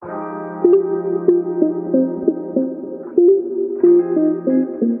And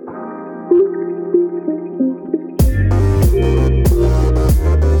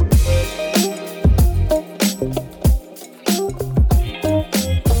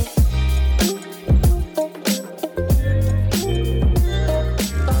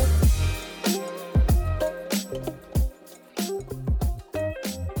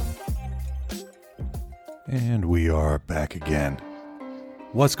we are back again.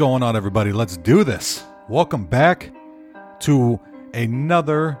 What's going on, everybody? Let's do this. Welcome back to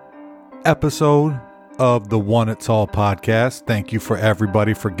another episode of the One It's All podcast. Thank you for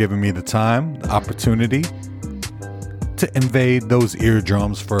everybody for giving me the time, the opportunity to invade those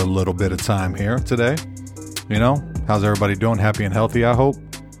eardrums for a little bit of time here today. You know, how's everybody doing? Happy and healthy, I hope.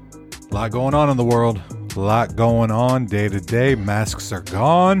 A lot going on in the world. A lot going on day to day. Masks are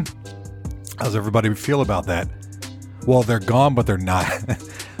gone. How's everybody feel about that? Well, they're gone, but they're not.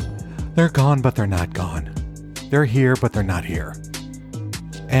 They're gone, but they're not gone. They're here, but they're not here.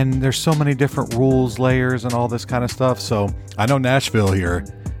 And there's so many different rules, layers, and all this kind of stuff. So I know Nashville here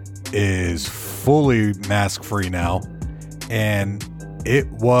is fully mask-free now. And it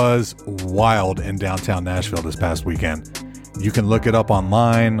was wild in downtown Nashville this past weekend. You can look it up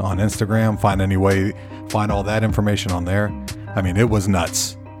online, on Instagram, find all that information on there. I mean, it was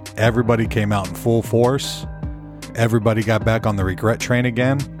nuts. Everybody came out in full force. Everybody got back on the regret train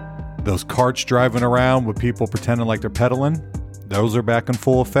again. Those carts driving around with people pretending like they're pedaling, those are back in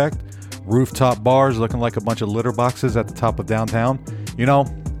full effect. Rooftop bars looking like a bunch of litter boxes at the top of downtown. You know,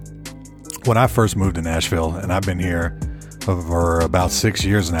 when I first moved to Nashville, and I've been here for about 6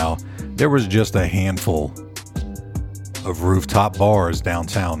 years now, there was just a handful of rooftop bars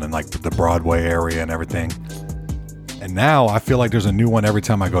downtown in like the Broadway area and everything. And now I feel like there's a new one every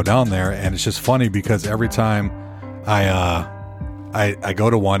time I go down there. And it's just funny because every time I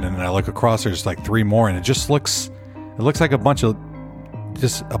go to one and I look across, there's like three more, and it looks like a bunch of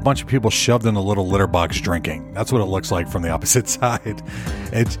people shoved in a little litter box drinking. That's what it looks like from the opposite side.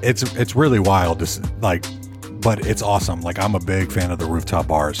 It's really wild, but it's awesome. Like, I'm a big fan of the rooftop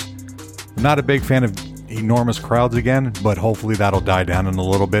bars. I'm not a big fan of enormous crowds again, but hopefully that'll die down in a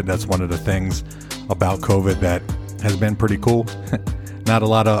little bit. That's one of the things about COVID that has been pretty cool. Not a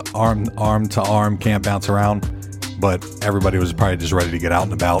lot of arm to arm can't bounce around, but everybody was probably just ready to get out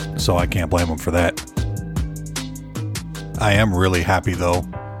and about, so I can't blame them for that. I am really happy though,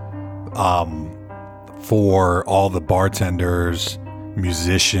 for all the bartenders,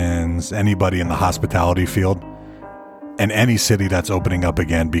 musicians, anybody in the hospitality field, and any city that's opening up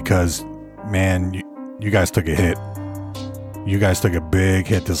again, because man, you guys took a hit. You guys took a big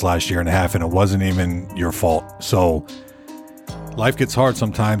hit this last year and a half, and it wasn't even your fault. So life gets hard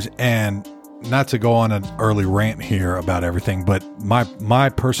sometimes, and not to go on an early rant here about everything, but my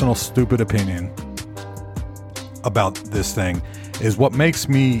personal stupid opinion about this thing is what makes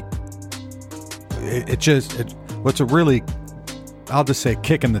me, what's a really, I'll just say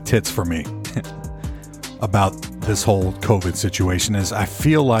kick in the tits for me about this whole COVID situation is I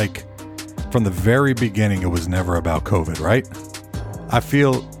feel like from the very beginning, it was never about COVID, right? I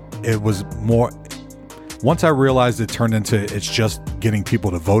feel it was more, once I realized it turned into, it's just getting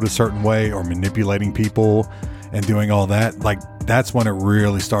people to vote a certain way or manipulating people and doing all that, like, that's when it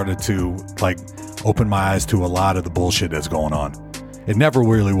really started to, like, open my eyes to a lot of the bullshit that's going on. It never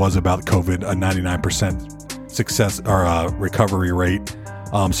really was about COVID, a 99% success or recovery rate,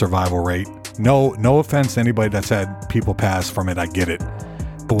 survival rate. No offense to anybody that's had people pass from it, I get it.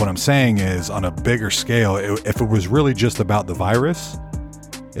 But what I'm saying is, on a bigger scale, if it was really just about the virus,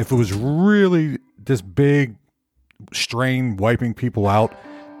 if it was really this big strain wiping people out,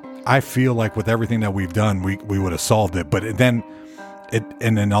 I feel like with everything that we've done, we would have solved it. But then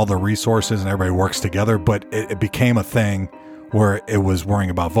all the resources and everybody works together, but it became a thing where it was worrying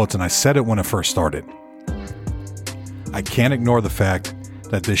about votes. And I said it when it first started. I can't ignore the fact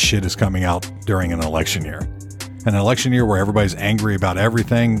that this shit is coming out during an election year. An election year where everybody's angry about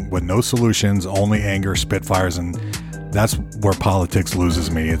everything with no solutions, only anger, spitfires, and that's where politics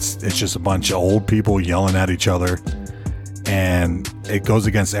loses me. It's just a bunch of old people yelling at each other, and it goes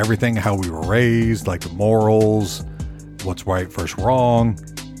against everything, how we were raised, like the morals, what's right versus wrong.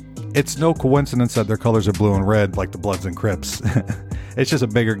 It's no coincidence that their colors are blue and red like the Bloods and Crips. It's just a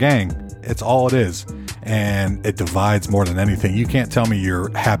bigger gang. It's all it is. And it divides more than anything. You can't tell me you're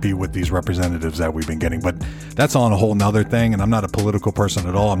happy with these representatives that we've been getting, but that's on a whole nother thing. And I'm not a political person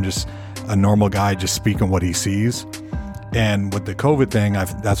at all. I'm just a normal guy just speaking what he sees. And with the COVID thing,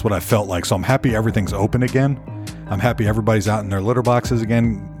 that's what I felt like. So I'm happy everything's open again. I'm happy everybody's out in their litter boxes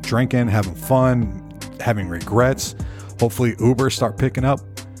again, drinking, having fun, having regrets. Hopefully Uber start picking up.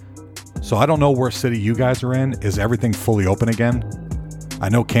 So I don't know where city you guys are in. Is everything fully open again? I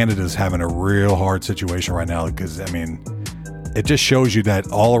know Canada's having a real hard situation right now because, I mean, it just shows you that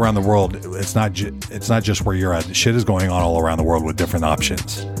all around the world, it's not just where you're at. Shit is going on all around the world with different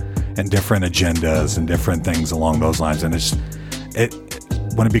options and different agendas and different things along those lines. And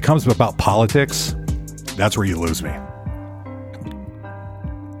when it becomes about politics, that's where you lose me.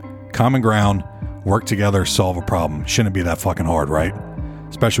 Common ground, work together, solve a problem. Shouldn't be that fucking hard, right?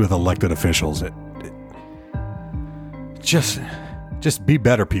 Especially with elected officials. Just be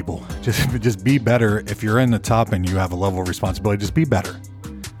better, people. Just be better. If you're in the top and you have a level of responsibility, just be better.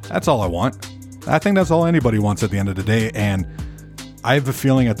 That's all I want. I think that's all anybody wants at the end of the day. And I have a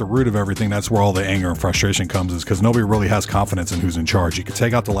feeling at the root of everything, that's where all the anger and frustration comes, is because nobody really has confidence in who's in charge. You could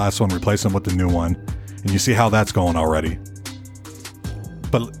take out the last one, replace them with the new one, and you see how that's going already.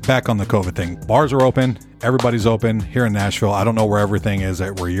 But back on the COVID thing, bars are open. Everybody's open here in Nashville. I don't know where everything is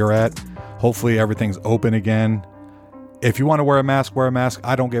at where you're at. Hopefully everything's open again. If you want to wear a mask, wear a mask.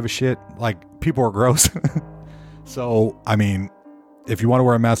 I don't give a shit. Like, people are gross. So, I mean, if you want to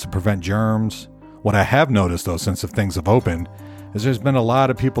wear a mask to prevent germs, what I have noticed, though, since things have opened, is there's been a lot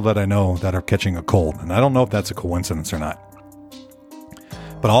of people that I know that are catching a cold. And I don't know if that's a coincidence or not.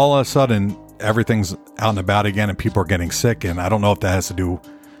 But all of a sudden, everything's out and about again and people are getting sick. And I don't know if that has to do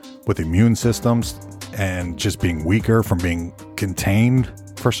with immune systems and just being weaker from being contained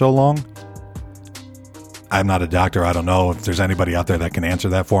for so long. I'm not a doctor. I don't know if there's anybody out there that can answer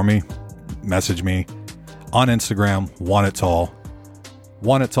that for me. Message me on Instagram, wantittall,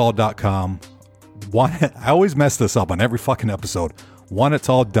 wantittall.com. I always mess this up on every fucking episode.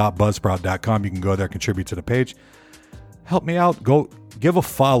 wantittall.buzzsprout.com. You can go there, contribute to the page. Help me out. Go give a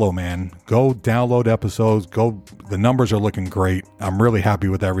follow, man. Go download episodes. The numbers are looking great. I'm really happy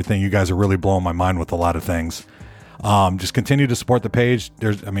with everything. You guys are really blowing my mind with a lot of things. Just continue to support the page.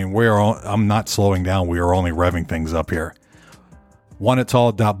 I'm not slowing down. We are only revving things up here.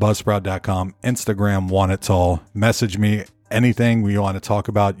 wantittall.buzzsprout.com, Instagram, wantittall. Message me anything you want to talk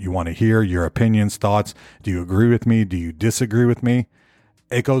about, you want to hear, your opinions, thoughts. Do you agree with me? Do you disagree with me?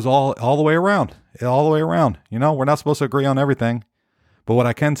 It goes all the way around. All the way around. You know, we're not supposed to agree on everything. But what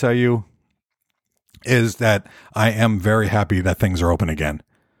I can tell you is that I am very happy that things are open again.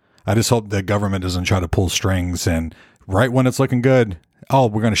 I just hope the government doesn't try to pull strings and right when it's looking good, we're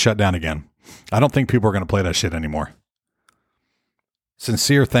going to shut down again. I don't think people are going to play that shit anymore.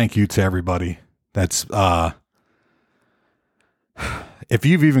 Sincere thank you to everybody. That's, if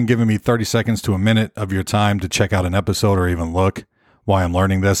you've even given me 30 seconds to a minute of your time to check out an episode or even look while I'm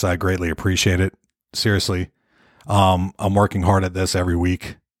learning this, I greatly appreciate it. Seriously. I'm working hard at this every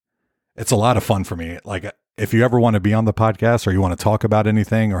week. It's a lot of fun for me. Like, if you ever want to be on the podcast or you want to talk about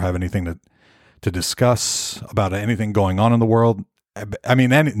anything or have anything to discuss about anything going on in the world, I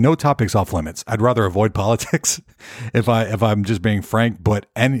mean, no topics off limits. I'd rather avoid politics if I'm just being frank, but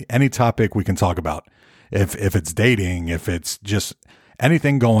any topic we can talk about. If it's dating, if it's just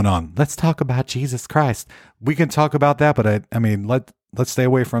anything going on, let's talk about Jesus Christ. We can talk about that, but I mean, let's stay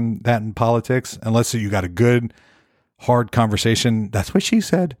away from that in politics unless you got a good, hard conversation. That's what she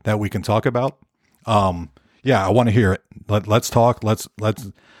said that we can talk about. Yeah, I want to hear it. Let's talk. Let's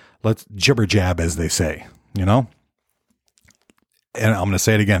jibber jab, as they say, you know? And I'm going to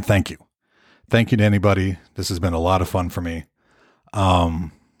say it again. Thank you. Thank you to anybody. This has been a lot of fun for me.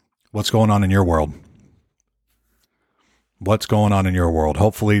 What's going on in your world? What's going on in your world?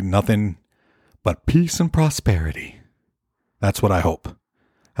 Hopefully nothing but peace and prosperity. That's what I hope.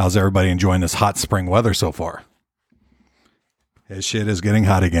 How's everybody enjoying this hot spring weather so far? This shit is getting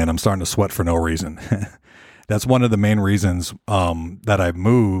hot again. I'm starting to sweat for no reason. That's one of the main reasons that I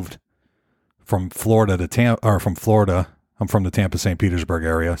moved from Florida to Tampa, or from Florida. I'm from the Tampa, St. Petersburg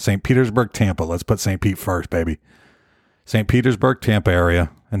area. St. Petersburg, Tampa. Let's put St. Pete first, baby. St. Petersburg, Tampa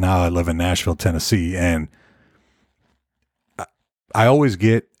area. And now I live in Nashville, Tennessee. And I always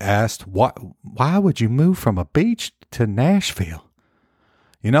get asked, why would you move from a beach to Nashville?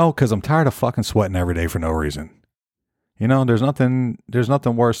 You know, because I'm tired of fucking sweating every day for no reason. You know, there's nothing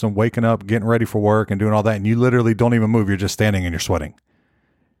worse than waking up, getting ready for work and doing all that. And you literally don't even move. You're just standing and you're sweating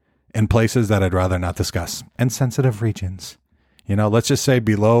in places that I'd rather not discuss, and sensitive regions. You know, let's just say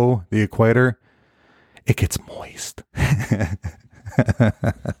below the equator, it gets moist.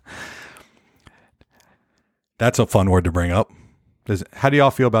 That's a fun word to bring up. How do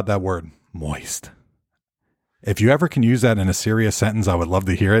y'all feel about that word? Moist. If you ever can use that in a serious sentence, I would love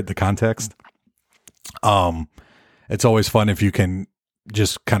to hear it, the context. It's always fun if you can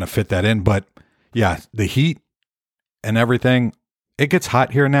just kind of fit that in. But yeah, the heat and everything, it gets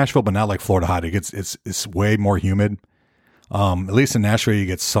hot here in Nashville, but not like Florida hot. It's way more humid. At least in Nashville, you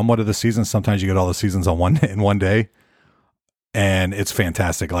get somewhat of the season. Sometimes you get all the seasons in one day, and it's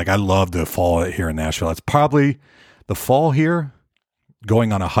fantastic. Like I love the fall here in Nashville. It's probably the fall here,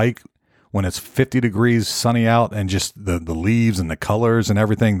 going on a hike when it's 50 degrees, sunny out, and just the leaves and the colors and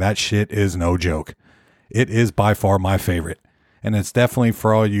everything. That shit is no joke. It is by far my favorite, and it's definitely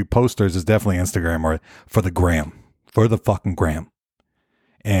for all you posters. It's definitely Instagram or for the gram, for the fucking gram,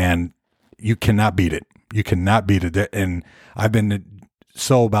 and you cannot beat it. You cannot beat it. And I've been,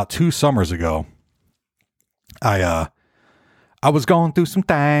 so about 2 summers ago, I was going through some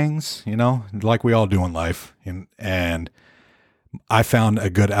things, you know, like we all do in life. And I found a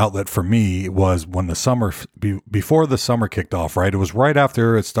good outlet for me was when the summer, before the summer kicked off, right? It was right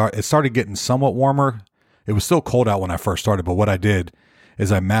after it started getting somewhat warmer. It was still cold out when I first started. But what I did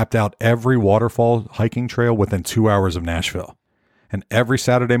is I mapped out every waterfall hiking trail within 2 hours of Nashville. And every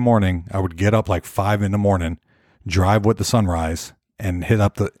Saturday morning, I would get up like 5 a.m, drive with the sunrise, and hit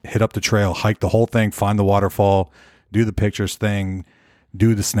up the trail, hike the whole thing, find the waterfall, do the pictures thing,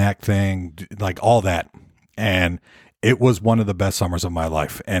 do the snack thing, like all that. And it was one of the best summers of my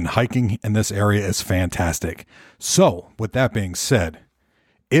life. And hiking in this area is fantastic. So, with that being said,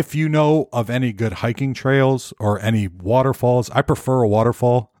 if you know of any good hiking trails or any waterfalls, I prefer a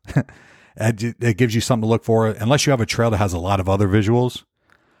waterfall. It gives you something to look for. Unless you have a trail that has a lot of other visuals,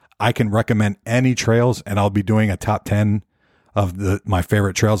 I can recommend any trails, and I'll be doing a top 10 of my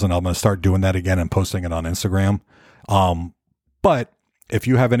favorite trails, and I'm going to start doing that again and posting it on Instagram. But if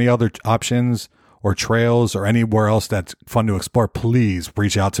you have any other options or trails or anywhere else that's fun to explore, please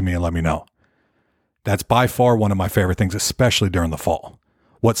reach out to me and let me know. That's by far one of my favorite things, especially during the fall.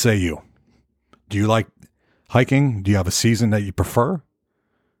 What say you? Do you like hiking? Do you have a season that you prefer?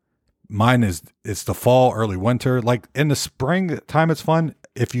 Mine it's the fall, early winter. Like in the spring time, it's fun.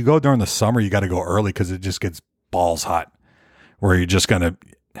 If you go during the summer, you got to go early because it just gets balls hot, where you're just gonna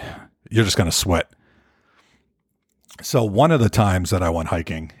sweat. So one of the times that I went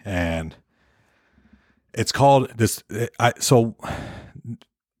hiking, and it's called this. I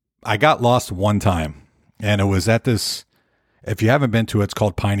got lost one time, and it was at this. If you haven't been to it, it's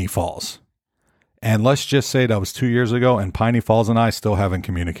called Piney Falls. And let's just say that was 2 years ago, and Piney Falls and I still haven't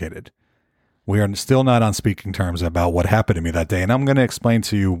communicated. We are still not on speaking terms about what happened to me that day. And I'm going to explain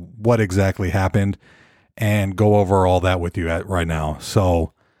to you what exactly happened and go over all that with you right now.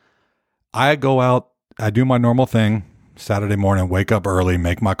 So I go out, I do my normal thing Saturday morning, wake up early,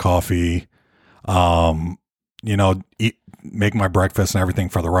 make my coffee, eat, make my breakfast and everything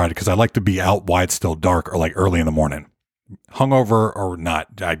for the ride. Because I like to be out while it's still dark or like early in the morning. Hungover or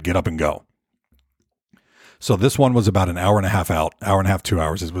not, I'd get up and go. So this one was about an hour and a half out, hour and a half, 2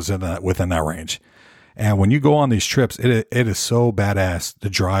 hours. It was within that range. And when you go on these trips, it is so badass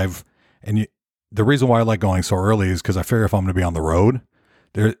to drive. And the reason why I like going so early is because I figure if I'm going to be on the road,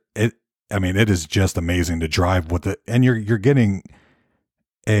 it is just amazing to drive with it. And you're getting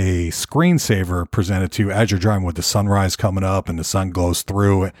a screensaver presented to you as you're driving with the sunrise coming up and the sun glows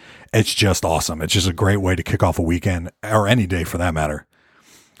through. It's just awesome. It's just a great way to kick off a weekend or any day for that matter.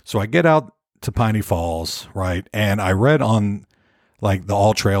 So I get out to Piney Falls, right? And I read on like the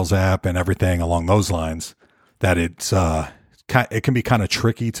All Trails app and everything along those lines that it can be kind of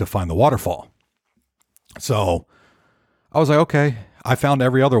tricky to find the waterfall. So I was like, okay, I found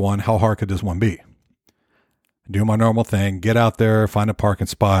every other one. How hard could this one be? Do my normal thing, get out there, find a parking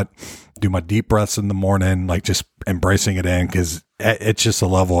spot, do my deep breaths in the morning, like just embracing it in because it's just a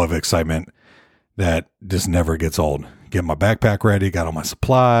level of excitement that just never gets old. Get my backpack ready, got all my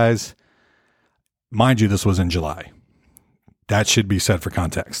supplies. Mind you, this was in July. That should be said for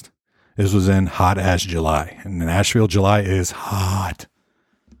context. This was in hot ass July. And Nashville, July is hot.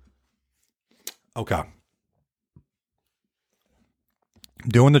 Okay.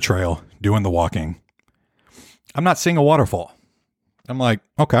 Doing the trail, doing the walking. I'm not seeing a waterfall. I'm like,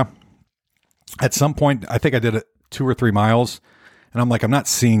 okay. At some point, I think I did it 2 or 3 miles. And I'm like, I'm not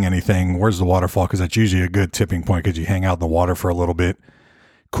seeing anything. Where's the waterfall? Because that's usually a good tipping point because you hang out in the water for a little bit.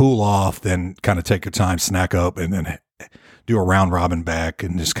 Cool off, then kind of take your time, snack up, and then do a round robin back.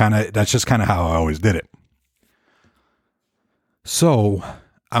 And that's just kind of how I always did it. So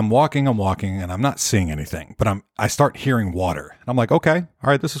I'm walking, and I'm not seeing anything, but I start hearing water. And I'm like, okay, all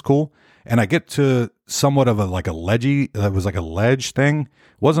right, this is cool. And I get to somewhat of a ledge thing.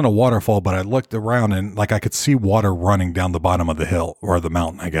 It wasn't a waterfall, but I looked around and like I could see water running down the bottom of the hill or the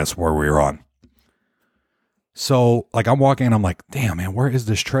mountain, I guess, where we were on. So like I'm walking and I'm like, damn, man, where is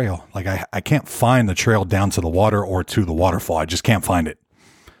this trail? Like I can't find the trail down to the water or to the waterfall. I just can't find it.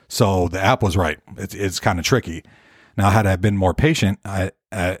 So the app was right. It's kind of tricky. Now, had I been more patient,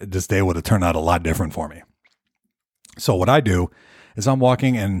 this day would have turned out a lot different for me. So what I do is I'm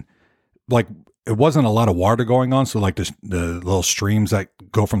walking and like it wasn't a lot of water going on. So like the little streams that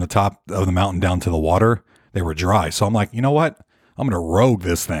go from the top of the mountain down to the water, they were dry. So I'm like, you know what? I'm going to rogue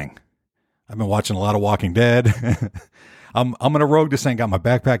this thing. I've been watching a lot of Walking Dead. I'm going to rogue this thing. Got my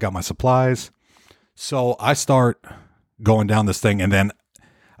backpack, got my supplies. So I start going down this thing. And then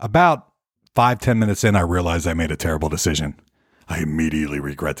about 5-10 minutes in, I realized I made a terrible decision. I immediately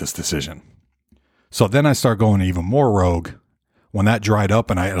regret this decision. So then I start going even more rogue. When that dried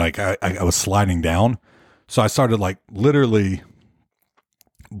up and I was sliding down. So I started like literally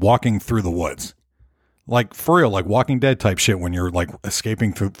walking through the woods. Like for real, like Walking Dead type shit when you're like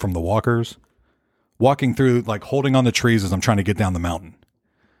escaping from the walkers. Walking through, like holding on the trees as I'm trying to get down the mountain.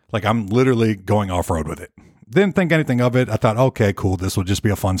 Like I'm literally going off-road with it. Didn't think anything of it. I thought, okay, cool. This will just be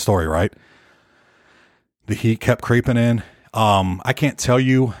a fun story, right? The heat kept creeping in. I can't tell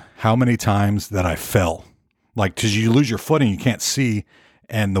you how many times that I fell. Like, cause you lose your footing, you can't see.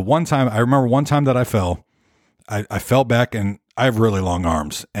 And the one time, I remember one time that I fell, I fell back and I have really long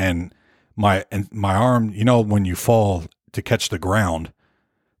arms and my arm, you know, when you fall to catch the ground,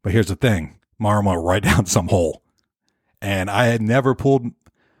 but here's the thing, my arm went right down some hole and I had never pulled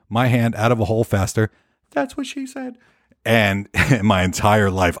my hand out of a hole faster. That's what she said. And in my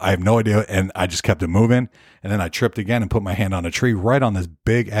entire life, I have no idea. And I just kept it moving. And then I tripped again and put my hand on a tree right on this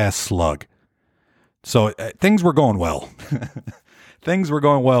big ass slug. So things were going well. Things were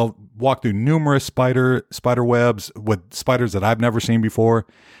going well. Walked through numerous spider webs with spiders that I've never seen before.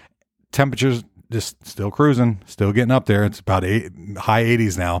 Temperatures just still cruising, still getting up there. It's about high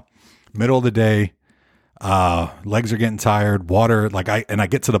 80s now. Middle of the day. Legs are getting tired. Water, I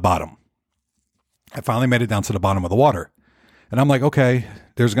get to the bottom. I finally made it down to the bottom of the water. And I'm like, okay,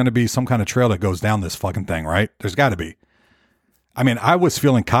 there's going to be some kind of trail that goes down this fucking thing, right? There's got to be. I mean, I was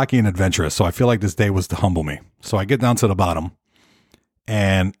feeling cocky and adventurous, so I feel like this day was to humble me. So I get down to the bottom,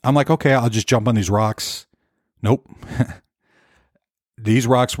 and I'm like, okay, I'll just jump on these rocks. Nope. These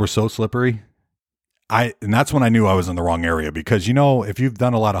rocks were so slippery. And that's when I knew I was in the wrong area because, you know, if you've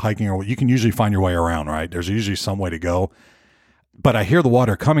done a lot of hiking, or you can usually find your way around, right? There's usually some way to go. But I hear the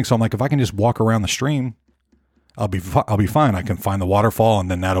water coming, so I'm like, if I can just walk around the stream, I'll be fine. I can find the waterfall, and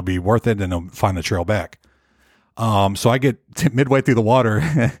then that'll be worth it, and I'll find the trail back. So I get midway through the water,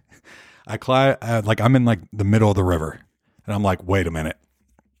 I climb, I'm in like the middle of the river and I'm like, wait a minute.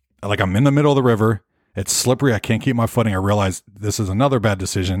 Like I'm in the middle of the river. It's slippery. I can't keep my footing. I realize this is another bad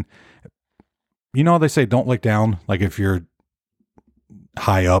decision. You know, they say don't look down. Like if you're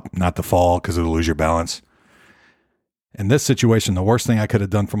high up, not to fall because it'll lose your balance. In this situation, the worst thing I could have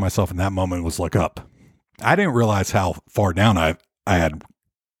done for myself in that moment was look up. I didn't realize how far down I had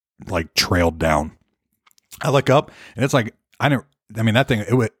like trailed down. I look up and it's like, that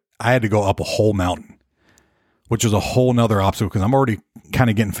thing, I had to go up a whole mountain, which was a whole nother obstacle because I'm already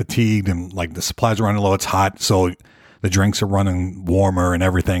kind of getting fatigued and like the supplies are running low. It's hot. So the drinks are running warmer and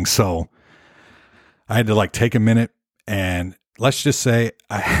everything. So I had to like take a minute and let's just say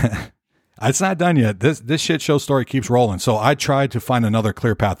it's not done yet. This shit show story keeps rolling. So I tried to find another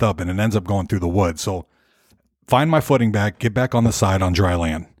clear path up and it ends up going through the woods. So find my footing back, get back on the side on dry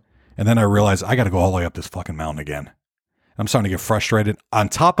land. And then I realized I got to go all the way up this fucking mountain again. I'm starting to get frustrated. On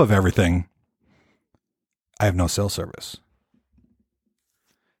top of everything, I have no cell service.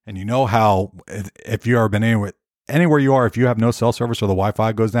 And you know how, if you ever been anywhere you are, if you have no cell service or the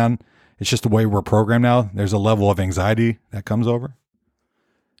Wi-Fi goes down, it's just the way we're programmed now. There's a level of anxiety that comes over.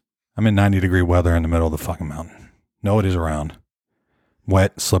 I'm in 90-degree weather in the middle of the fucking mountain. Nobody's around.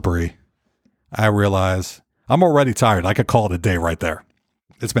 Wet, slippery. I realize I'm already tired. I could call it a day right there.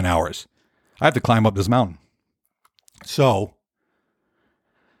 It's been hours. I have to climb up this mountain. So,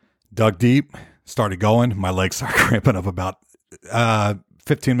 dug deep, started going. My legs started cramping up about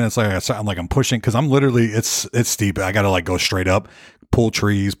 15 minutes later. I'm pushing because I'm literally, it's steep. I got to like go straight up, pull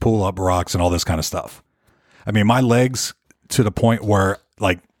trees, pull up rocks and all this kind of stuff. I mean, my legs to the point where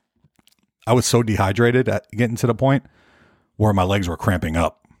like I was so dehydrated at getting to the point where my legs were cramping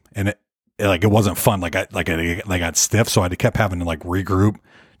up and it wasn't fun. I got stiff. So I kept having to like regroup,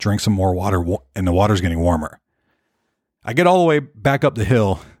 drink some more water, and the water's getting warmer. I get all the way back up the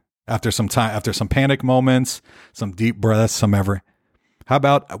hill after some time, after some panic moments, some deep breaths, how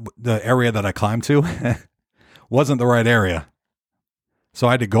about the area that I climbed to wasn't the right area. So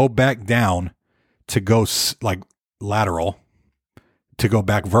I had to go back down to go like lateral to go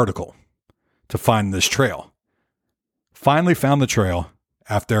back vertical to find this trail. Finally found the trail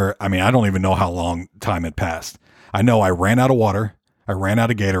after, I don't even know how long time had passed. I know I ran out of water. I ran out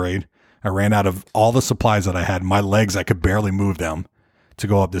of Gatorade. I ran out of all the supplies that I had. My legs, I could barely move them to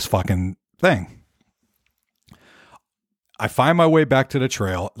go up this fucking thing. I find my way back to the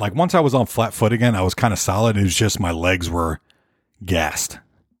trail. Like once I was on flat foot again, I was kind of solid. It was just my legs were gassed.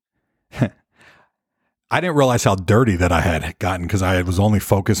 I didn't realize how dirty that I had gotten because I was only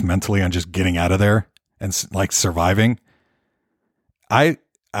focused mentally on just getting out of there and like surviving. I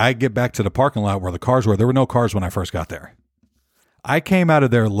get back to the parking lot where the cars were. There were no cars when I first got there. I came out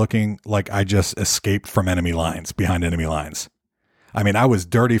of there looking like I just escaped from enemy lines, behind enemy lines. I mean, I was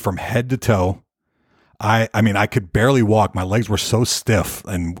dirty from head to toe. I mean, I could barely walk. My legs were so stiff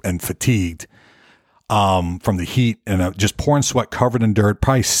and fatigued from the heat and just pouring sweat, covered in dirt.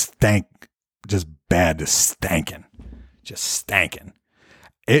 Probably stank, just bad, just stanking.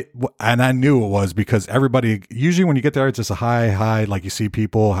 And I knew it was because everybody, usually when you get there, it's just a hi, like you see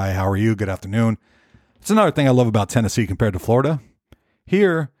people, hi, how are you? Good afternoon. It's another thing I love about Tennessee compared to Florida.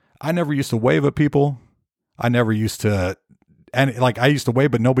 Here, I never used to wave at people. I never used to, and like I used to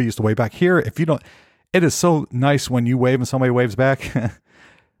wave, but nobody used to wave back. Here, if you don't, it is so nice when you wave and somebody waves back.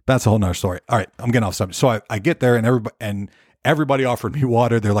 That's a whole nother story. All right, I'm getting off subject. So I get there and everybody offered me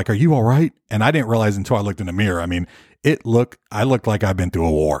water. They're like, "Are you all right?" And I didn't realize until I looked in the mirror. I mean, I looked like I've been through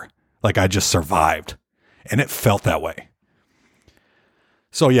a war, like I just survived, and it felt that way.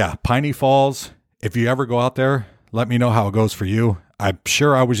 So yeah, Piney Falls. If you ever go out there, let me know how it goes for you. I'm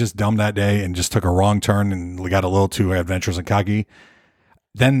sure I was just dumb that day and just took a wrong turn and got a little too adventurous and cocky.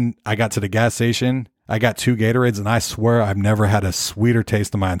 Then I got to the gas station. I got 2 Gatorades, and I swear I've never had a sweeter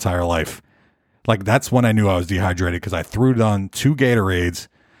taste in my entire life. Like, that's when I knew I was dehydrated because I threw down 2 Gatorades,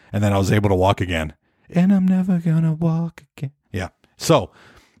 and then I was able to walk again. And I'm never gonna walk again. Yeah. So,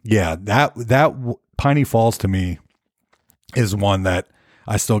 yeah, that Piney Falls to me is one that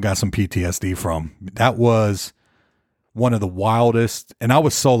I still got some PTSD from. That was one of the wildest, and I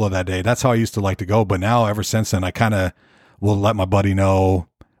was solo that day. That's how I used to like to go. But now, ever since then, I kind of will let my buddy know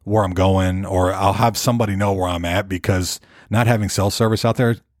where I'm going, or I'll have somebody know where I'm at, because not having cell service out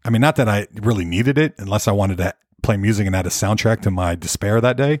there, I mean, not that I really needed it unless I wanted to play music and add a soundtrack to my despair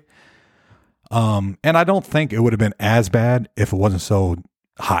that day. And I don't think it would have been as bad if it wasn't so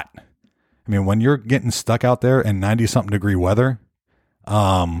hot. I mean, when you're getting stuck out there in 90 something degree weather,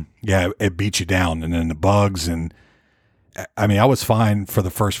 yeah, it beats you down. And then the bugs, and I mean, I was fine for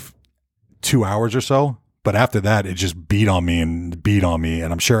the first 2 hours or so, but after that, it just beat on me.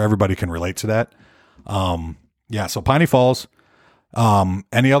 And I'm sure everybody can relate to that. Yeah. So Piney Falls.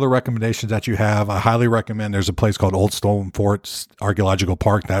 Any other recommendations that you have? I highly recommend. There's a place called Old Stone Fort Archaeological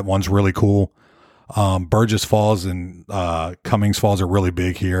Park. That one's really cool. Burgess Falls and Cummings Falls are really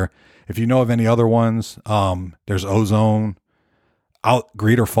big here. If you know of any other ones, there's Ozone,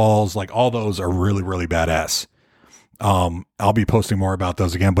 Greeter Falls. Like, all those are really, really badass. I'll be posting more about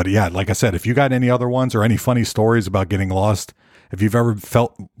those again. But yeah, like I said, if you got any other ones or any funny stories about getting lost, if you've ever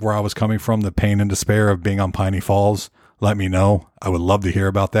felt where I was coming from, the pain and despair of being on Piney Falls, let me know. I would love to hear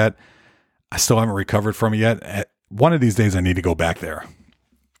about that. I still haven't recovered from it yet. One of these days, I need to go back there.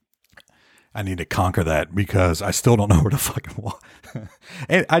 I need to conquer that, because I still don't know where to fucking walk.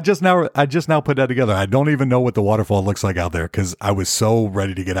 And I just now put that together. I don't even know what the waterfall looks like out there, because I was so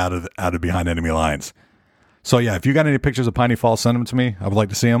ready to get out of behind enemy lines. So yeah, if you got any pictures of Piney Falls, send them to me. I would like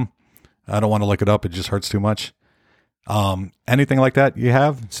to see them. I don't want to look it up. It just hurts too much. Anything like that you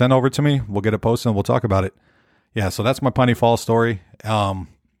have, send over to me. We'll get it posted and we'll talk about it. Yeah, so that's my Piney Falls story.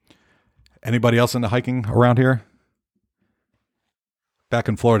 Anybody else into hiking around here? Back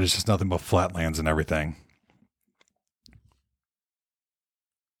in Florida, it's just nothing but flatlands and everything.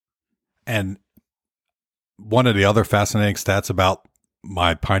 And one of the other fascinating stats about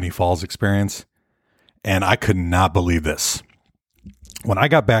my Piney Falls experience, and I could not believe this. When I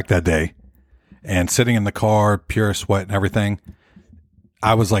got back that day and sitting in the car, pure sweat and everything,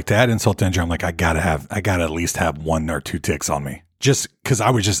 I was like, to add insult to injury, I'm like, I gotta at least have 1 or 2 ticks on me, just because I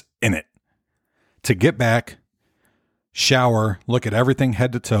was just in it. To get back, shower, look at everything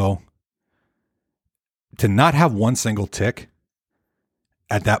head to toe, to not have 1 single tick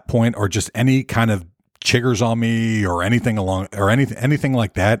at that point, or just any kind of chiggers on me or anything anything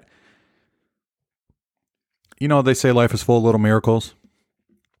like that. You know, they say life is full of little miracles.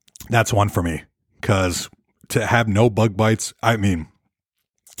 That's one for me, because to have no bug bites, I mean,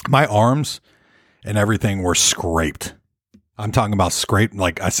 my arms and everything were scraped. I'm talking about scraped.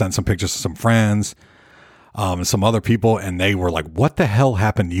 Like, I sent some pictures to some friends, and some other people, and they were like, what the hell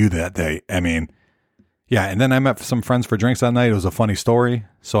happened to you that day? I mean, yeah. And then I met some friends for drinks that night. It was a funny story,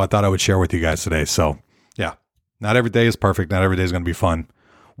 so I thought I would share with you guys today. So yeah, not every day is perfect. Not every day is going to be fun.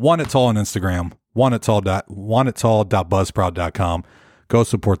 One It Tall on Instagram, oneittall.buzzsprout.com. Go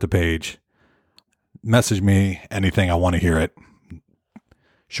support the page. Message me anything. I want to hear it.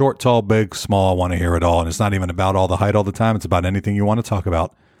 Short, tall, big, small, I want to hear it all. And it's not even about all the height all the time. It's about anything you want to talk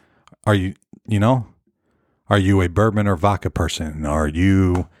about. Are you a bourbon or vodka person? Are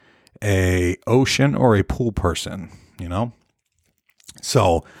you a ocean or a pool person?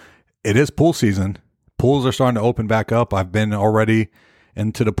 So it is pool season. Pools are starting to open back up. I've been already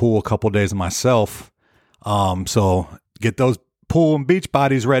into the pool a couple of days myself. So get those pool and beach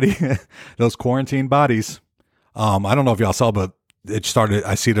bodies ready, those quarantine bodies. I don't know if y'all saw, but it started.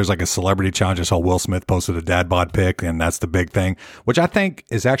 I see there's like a celebrity challenge. I saw Will Smith posted a dad bod pic, and that's the big thing, which I think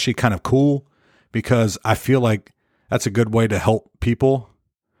is actually kind of cool because I feel like that's a good way to help people.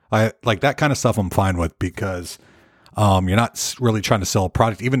 I like that kind of stuff. I'm fine with because you're not really trying to sell a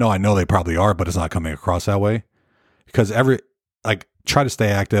product, even though I know they probably are, but it's not coming across that way. Because try to stay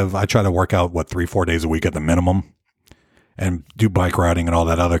active. I try to work out 3-4 days a week at the minimum, and do bike riding and all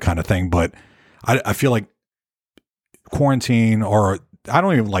that other kind of thing. But I feel like quarantine, or I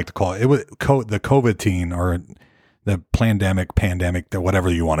don't even like to call it, the COVID teen or the pandemic, whatever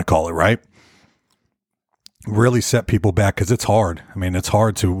you want to call it, right? Really set people back because it's hard. I mean, it's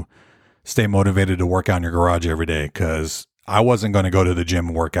hard to stay motivated to work out in your garage every day because I wasn't going to go to the gym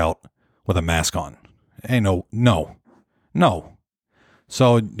and work out with a mask on. No.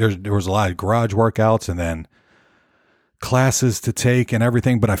 So there was a lot of garage workouts and then classes to take and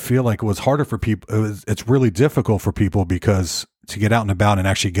everything, but I feel like it was harder for people. It's really difficult for people because to get out and about and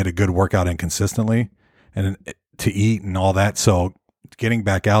actually get a good workout in consistently and to eat and all that. So getting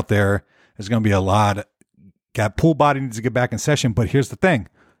back out there is going to be a lot. Got pool body needs to get back in session, but here's the thing.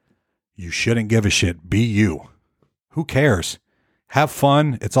 You shouldn't give a shit. Be you. Who cares? Have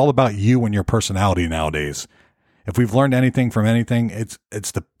fun. It's all about you and your personality nowadays. If we've learned anything from anything, it's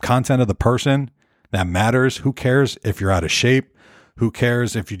the content of the person that matters. Who cares if you're out of shape? Who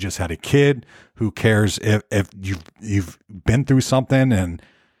cares if you just had a kid? Who cares if you've been through something and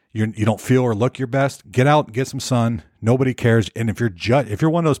you don't feel or look your best? Get out, get some sun. Nobody cares. And if you're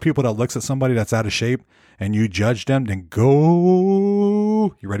one of those people that looks at somebody that's out of shape and you judge them, then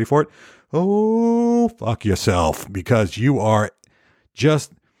go. You ready for it? Oh, fuck yourself, because you are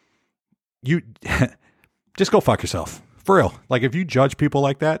just go fuck yourself. For real. Like if you judge people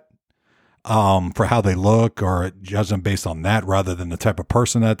like that, for how they look or judge them based on that rather than the type of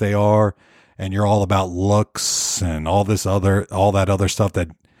person that they are, and you're all about looks and all that other stuff that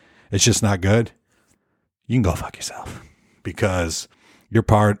it's just not good, you can go fuck yourself because you're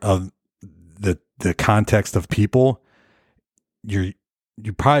part of the context of people. You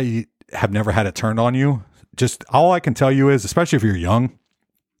probably have never had it turned on you. Just all I can tell you is, especially if you're young,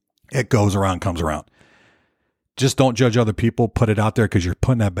 it goes around, comes around. Just don't judge other people. Put it out there because you're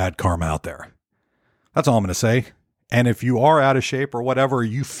putting that bad karma out there. That's all I'm going to say. And if you are out of shape or whatever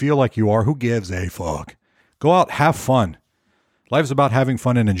you feel like you are, who gives a fuck? Go out, have fun. Life's about having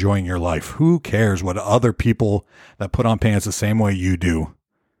fun and enjoying your life. Who cares what other people that put on pants the same way you do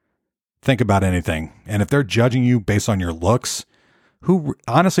think about anything? And if they're judging you based on your looks, who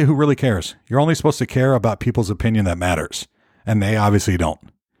really cares? You're only supposed to care about people's opinion that matters. And they obviously don't.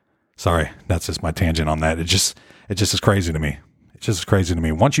 Sorry, that's just my tangent on that. It just is crazy to me. It's just crazy to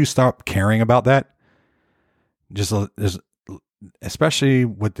me. Once you stop caring about that, especially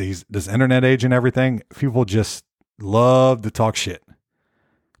with this internet age and everything, people just love to talk shit.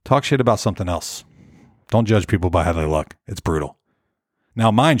 Talk shit about something else. Don't judge people by how they look. It's brutal.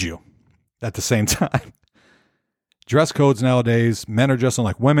 Now, mind you, at the same time, dress codes nowadays, men are dressing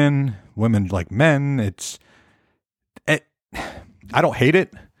like women like men. I don't hate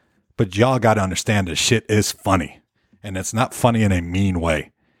it. But y'all got to understand this shit is funny. And it's not funny in a mean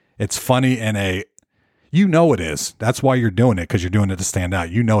way. It's funny in it is. That's why you're doing it, because you're doing it to stand out.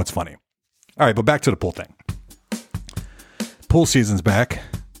 You know it's funny. All right, but back to the pool thing. Pool season's back.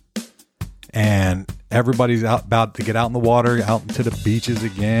 And everybody's about to get out in the water, out into the beaches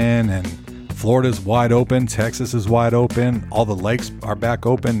again. And Florida's wide open. Texas is wide open. All the lakes are back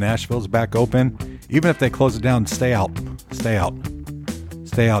open. Nashville's back open. Even if they close it down, stay out. Stay out.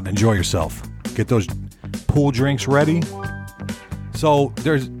 Stay out and enjoy yourself. Get those pool drinks ready. So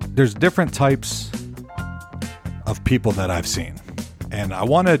there's different types of people that I've seen. And I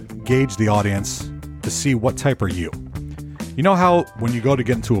want to gauge the audience to see what type are you. You know how when you go to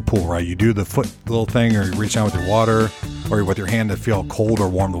get into a pool, right? You do the foot little thing, or you reach out with your water, or with your hand to feel how cold or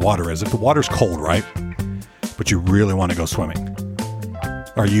warm the water is. If the water's cold, right? But you really want to go swimming.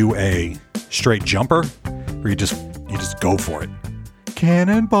 Are you a straight jumper, or you just go for it?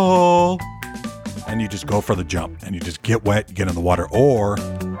 Cannonball, and you just go for the jump and you just get wet, get in the water, or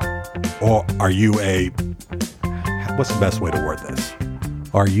are you what's the best way to word this?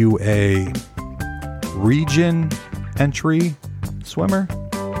 Are you a region entry swimmer?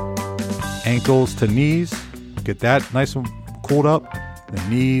 ankles to knees. Get that nice and cooled up. The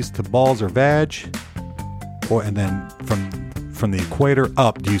knees to balls or vag. And then from the equator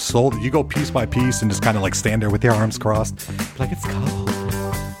up, do you go piece by piece and just kind of like stand there with your arms crossed, like it's cold?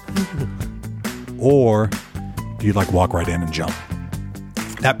 Or do you like walk right in and jump?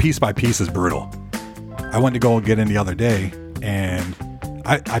 That piece by piece is brutal. I went to go get in the other day, and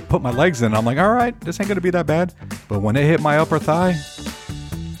I put my legs in, and I'm like, all right, this ain't gonna be that bad. But when it hit my upper thigh,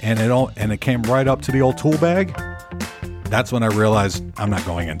 and it came right up to the old tool bag, that's when I realized I'm not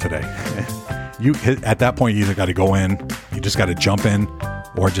going in today. At that point, you either got to go in, you just got to jump in,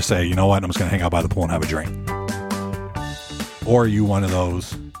 or just say, you know what, I'm just going to hang out by the pool and have a drink. Or you one of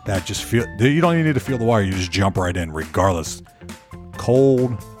those that just feel, you don't even need to feel the water, you just jump right in regardless.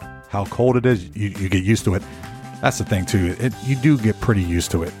 Cold, how cold it is, you get used to it. That's the thing too, you do get pretty used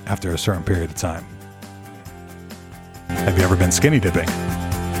to it after a certain period of time. Have you ever been skinny dipping?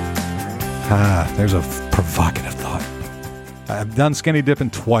 There's a provocative thought. I've done skinny dipping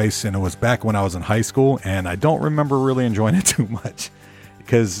twice, and it was back when I was in high school, and I don't remember really enjoying it too much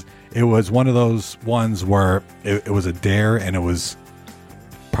because it was one of those ones where it was a dare, and it was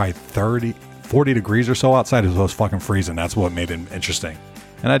probably 40 degrees or so outside. It was fucking freezing. That's what made it interesting.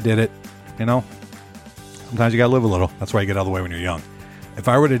 And I did it, you know. Sometimes you gotta live a little. That's why you get out of the way when you're young. If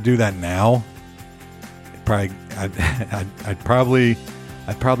I were to do that now, I'd probably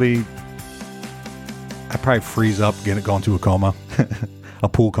freeze up, go into a coma, a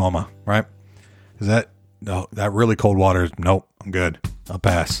pool coma, right? Is that really cold water? Nope, I'm good. I'll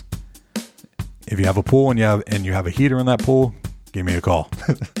pass. If you have a pool and you have a heater in that pool, give me a call.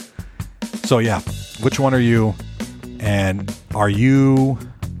 So yeah, which one are you? And are you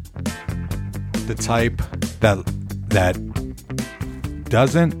the type that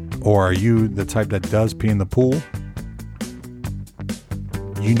doesn't, or are you the type that does pee in the pool?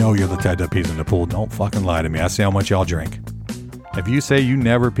 You know you're the type that pees in the pool. Don't fucking lie to me. I see how much y'all drink. If you say you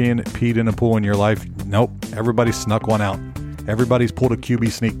never peed in a pool in your life, nope. Everybody snuck one out. Everybody's pulled a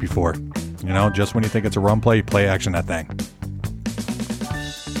QB sneak before. You know, just when you think it's a run play, play action that thing.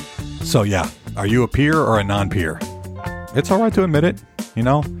 So yeah, are you a peer or a non-peer? It's all right to admit it. You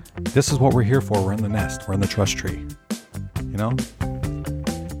know, this is what we're here for. We're in the nest. We're in the trust tree. You know?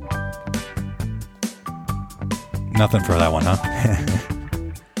 Nothing for that one, huh?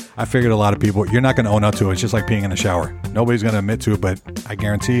 I figured a lot of people, you're not going to own up to it. It's just like peeing in the shower. Nobody's going to admit to it, but I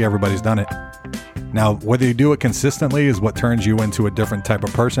guarantee everybody's done it. Now, whether you do it consistently is what turns you into a different type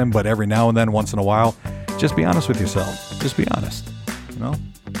of person, but every now and then, once in a while, just be honest with yourself. Just be honest, you know?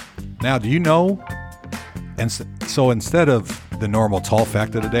 Now, do you know? And so instead of the normal tall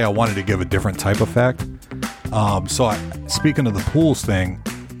fact of the day, I wanted to give a different type of fact. Speaking of the pools thing,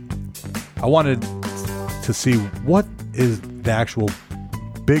 I wanted to see what is the actual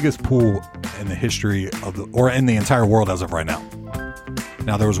biggest pool in the history or in the entire world as of right now.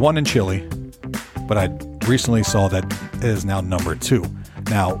 Now, there was one in Chile, but I recently saw that it is now number 2.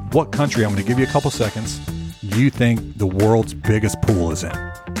 Now, what country, I'm going to give you a couple seconds, you think the world's biggest pool is in?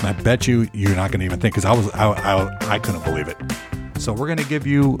 And I bet you're not going to even think, because I couldn't believe it. So we're going to give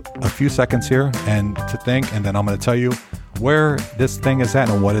you a few seconds here and to think, and then I'm going to tell you where this thing is at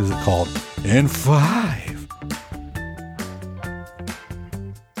and what is it called in 5.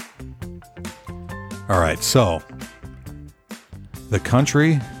 All right, so the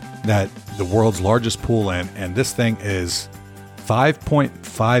country that the world's largest pool in, and this thing is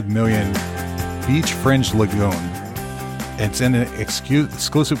 5.5 million beach fringe lagoon. It's in an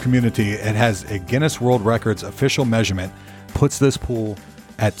exclusive community. It has a Guinness World Records official measurement, puts this pool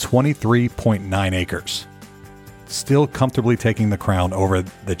at 23.9 acres. Still comfortably taking the crown over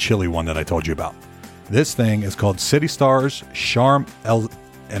the Chile one that I told you about. This thing is called City Stars Sharm El,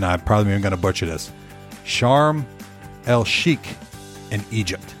 and I'm probably even going to butcher this, Sharm El Sheikh in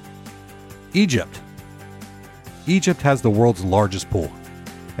Egypt. Egypt has the world's largest pool.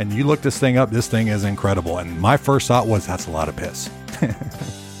 And you look this thing up, this thing is incredible. And my first thought was, that's a lot of piss.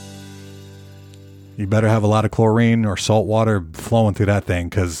 You better have a lot of chlorine or salt water flowing through that thing,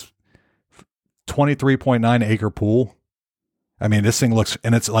 because 23.9 acre pool. I mean, this thing looks,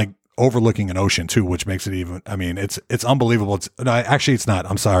 and it's like overlooking an ocean too, which makes it even, I mean, it's unbelievable. Actually, it's not.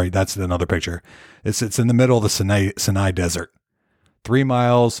 I'm sorry. That's another picture. It's in the middle of the Sinai Desert, 3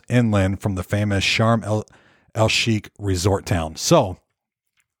 miles inland from the famous Sharm El Sheikh resort town. So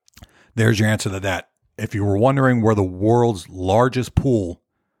there's your answer to that. If you were wondering where the world's largest pool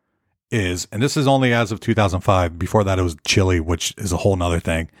is, and this is only as of 2005. Before that, it was Chile, which is a whole nother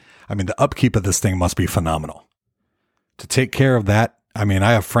thing. I mean, the upkeep of this thing must be phenomenal. To take care of that I mean,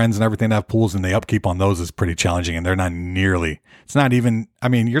 I have friends and everything that have pools, and the upkeep on those is pretty challenging, and they're not nearly. It's not even. I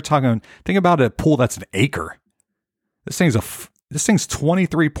mean, you're talking. Think about a pool that's an acre. This thing's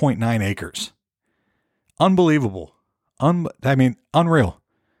 23.9 acres. Unbelievable. I mean, unreal.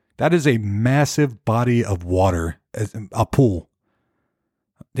 That is a massive body of water. A pool.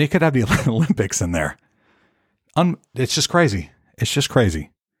 They could have the Olympics in there. It's just crazy. It's just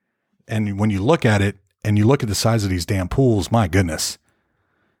crazy. And when you look at it, and you look at the size of these damn pools, my goodness.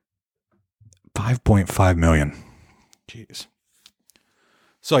 5.5 million. Jeez.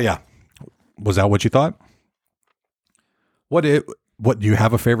 So yeah. Was that what you thought? What do you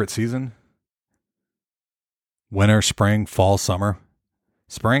have a favorite season? Winter, spring, fall, summer?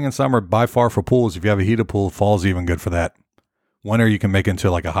 Spring and summer by far for pools. If you have a heated pool, fall's even good for that. Winter you can make into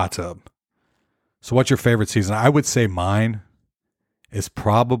like a hot tub. So what's your favorite season? I would say mine is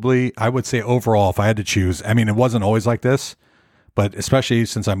probably, I would say overall, if I had to choose, I mean, it wasn't always like this, but especially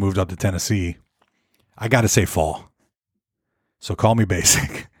since I moved up to Tennessee, I got to say fall. So call me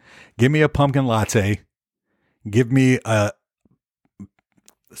basic. Give me a pumpkin latte. Give me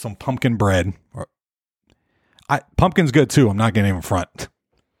some pumpkin bread. Pumpkin's good too. I'm not getting in front.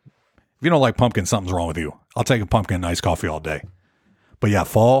 If you don't like pumpkin, something's wrong with you. I'll take a pumpkin and iced coffee all day. But yeah,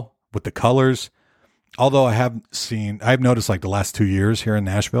 fall with the colors. Although I've noticed like the last 2 years here in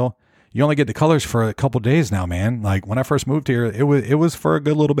Nashville, you only get the colors for a couple days now, man. Like when I first moved here, it was for a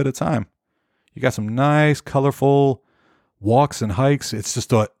good little bit of time. You got some nice, colorful walks and hikes. It's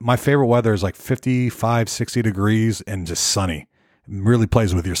just my favorite weather is like 55, 60 degrees and just sunny. It really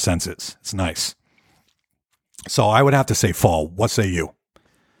plays with your senses. It's nice. So I would have to say fall. What say you?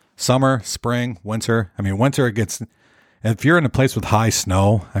 Summer, spring, winter. I mean, winter it gets. If you're in a place with high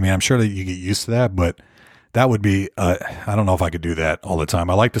snow, I mean, I'm sure that you get used to that, but that would be, I don't know if I could do that all the time.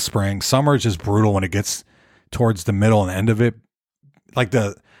 I like the spring. Summer is just brutal when it gets towards the middle and end of it. Like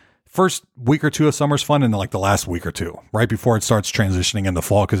the first week or two of summer's fun, and like the last week or two, right before it starts transitioning into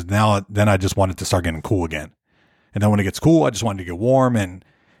fall, because then I just want it to start getting cool again. And then when it gets cool, I just want it to get warm, and,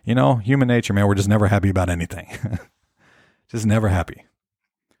 you know, human nature, man, we're just never happy about anything. Just never happy.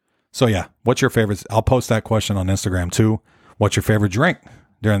 So yeah, what's your favorite? I'll post that question on Instagram too. What's your favorite drink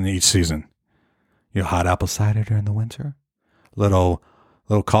during each season? You know, hot apple cider during the winter, little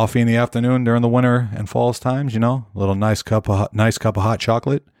coffee in the afternoon during the winter and falls times. You know, a little nice cup of hot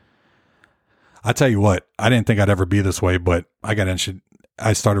chocolate. I tell you what, I didn't think I'd ever be this way, but I got interested.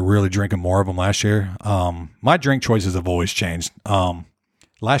 I started really drinking more of them last year. My drink choices have always changed.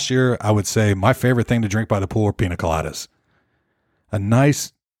 Last year, I would say my favorite thing to drink by the pool were pina coladas. A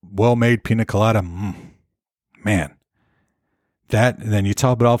nice, well-made pina colada, man. That, and then you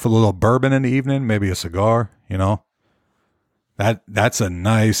top it off with a little bourbon in the evening, maybe a cigar, you know. That's a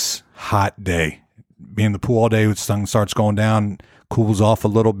nice, hot day. Being in the pool all day, the sun starts going down, cools off a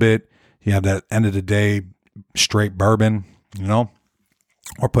little bit. You have that end of the day straight bourbon, you know.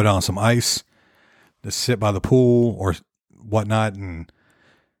 Or put on some ice to sit by the pool or whatnot, and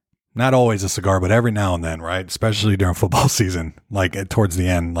not always a cigar, but every now and then, right? Especially during football season, like towards the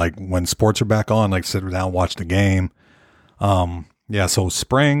end, like when sports are back on, like sit down, watch the game. Yeah. So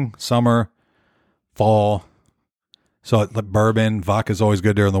spring, summer, fall. So the bourbon, vodka is always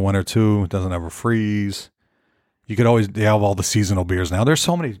good during the winter too. It doesn't ever freeze. They have all the seasonal beers now. There's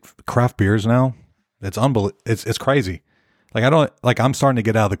so many craft beers now. It's unbelievable. It's crazy. Like I'm starting to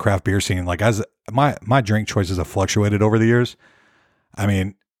get out of the craft beer scene. Like as my drink choices have fluctuated over the years. I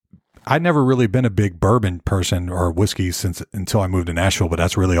mean, I'd never really been a big bourbon person or whiskey until I moved to Nashville, but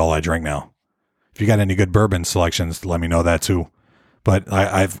that's really all I drink now. If you got any good bourbon selections, let me know that too. But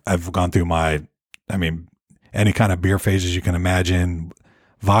I've gone through any kind of beer phases you can imagine.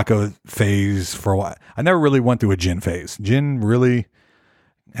 Vodka phase for a while. I never really went through a gin phase. Gin really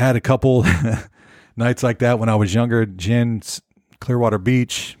had a couple nights like that when I was younger. Gin, Clearwater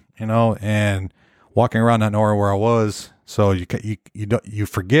Beach, you know, and walking around not knowing where I was. So you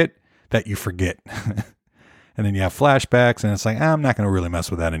forget that you forget. And then you have flashbacks, and it's like, I'm not going to really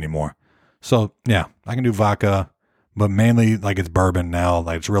mess with that anymore. So yeah, I can do vodka, but mainly like it's bourbon now.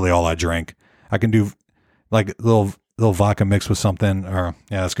 Like it's really all I drink. I can do like little vodka mixed with something, or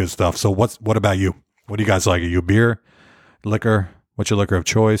yeah, that's good stuff. So what about you? What do you guys like? Are you a beer, liquor? What's your liquor of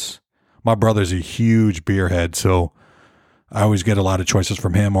choice? My brother's a huge beer head, so I always get a lot of choices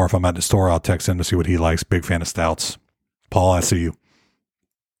from him, or if I'm at the store, I'll text him to see what he likes. Big fan of stouts. Paul, I see you.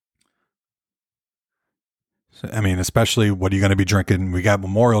 So, I mean, especially what are you going to be drinking? We got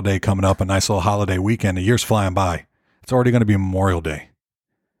Memorial Day coming up, a nice little holiday weekend. The year's flying by. It's already going to be Memorial Day.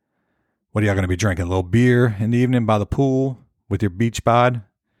 What are y'all going to be drinking? A little beer in the evening by the pool with your beach bod?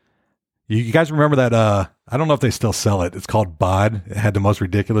 You guys remember that? I don't know if they still sell it. It's called Bod. It had the most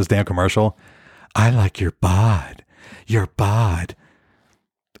ridiculous damn commercial. I like your bod. Your bod.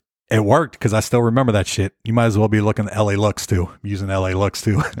 It worked because I still remember that shit. You might as well be looking at LA Looks too. Using LA Looks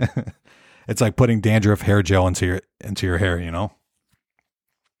too. It's like putting dandruff hair gel into your hair, you know?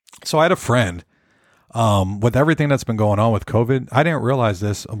 So I had a friend, with everything that's been going on with COVID. I didn't realize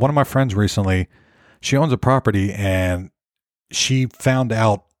this. One of my friends recently, she owns a property and she found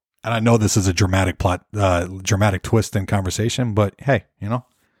out, and I know this is a dramatic twist in conversation, but hey, you know,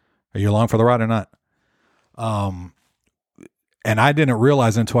 are you along for the ride or not? And I didn't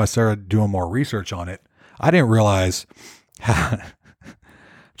realize until I started doing more research on it. I didn't realize,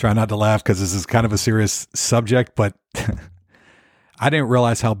 try not to laugh because this is kind of a serious subject, but I didn't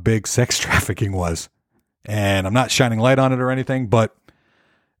realize how big sex trafficking was. And I'm not shining light on it or anything, but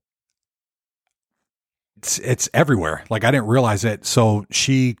it's everywhere. Like I didn't realize it. So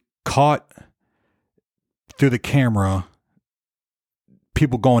she caught through the camera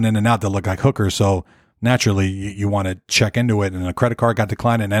people going in and out that look like hookers. So naturally you want to check into it, and a credit card got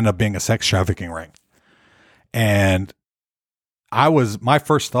declined and ended up being a sex trafficking ring. And my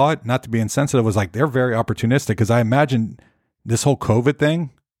first thought, not to be insensitive, was like, they're very opportunistic, because I imagine this whole COVID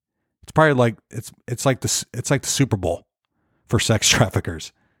thing, it's probably like, it's like the Super Bowl for sex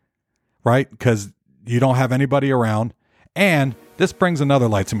traffickers, right? Because you don't have anybody around. And this brings another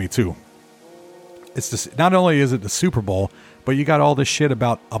light to me too. Not only is it the Super Bowl, but you got all this shit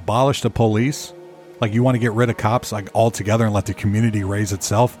about abolish the police. Like you want to get rid of cops like altogether and let the community raise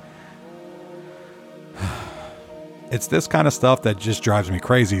itself. It's this kind of stuff that just drives me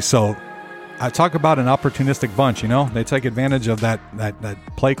crazy. So I talk about an opportunistic bunch, you know, they take advantage of that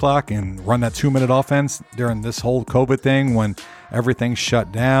play clock and run that 2-minute offense during this whole COVID thing when everything's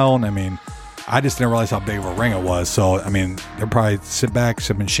shut down. I mean, I just didn't realize how big of a ring it was. So, I mean, they're probably sit back,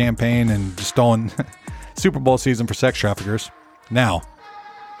 sipping champagne and just throwing Super Bowl season for sex traffickers. Now,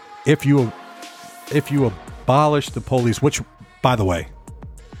 if you abolish the police, which, by the way,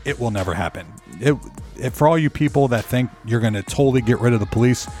 it will never happen. For all you people that think you're going to totally get rid of the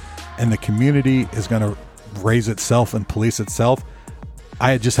police and the community is going to raise itself and police itself,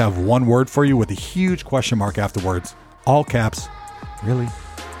 I just have one word for you with a huge question mark afterwards. All caps. Really?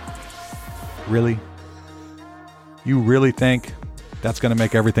 Really? You really think that's going to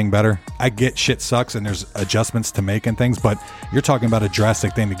make everything better? I get shit sucks and there's adjustments to make and things, but you're talking about a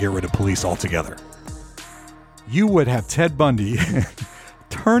drastic thing to get rid of police altogether. You would have Ted Bundy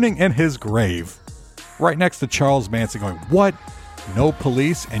turning in his grave right next to Charles Manson going, what? No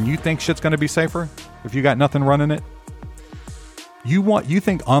police? And you think shit's going to be safer if you got nothing running it? You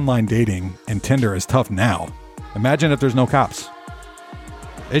think online dating and Tinder is tough now. Imagine if there's no cops.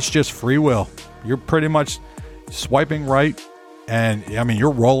 It's just free will. You're pretty much swiping right. And I mean,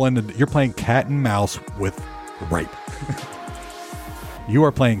 you're playing cat and mouse with rape. You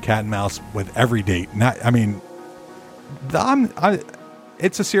are playing cat and mouse with every date.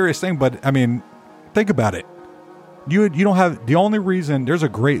 It's a serious thing, but I mean, think about it. You don't have, the only reason, there's a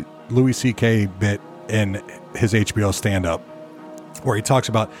great Louis C.K. bit in his HBO stand-up where he talks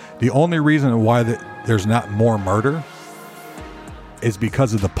about the only reason why there's not more murder is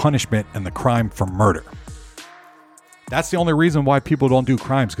because of the punishment and the crime for murder. That's the only reason why people don't do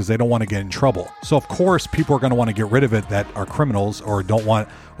crimes, because they don't want to get in trouble. So of course people are going to want to get rid of it that are criminals or don't want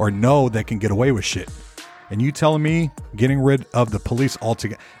or know they can get away with shit. And you telling me getting rid of the police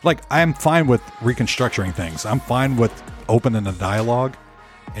altogether? Like, I'm fine with reconstructing things. I'm fine with opening a dialogue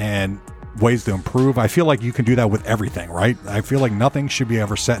and ways to improve. I feel like you can do that with everything, right? I feel like nothing should be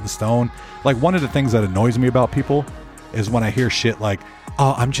ever set in stone. Like, one of the things that annoys me about people is when I hear shit like,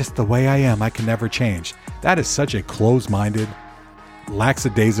 oh, I'm just the way I am, I can never change. That is such a closed-minded,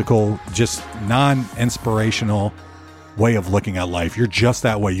 lackadaisical, just non-inspirational way of looking at life. You're just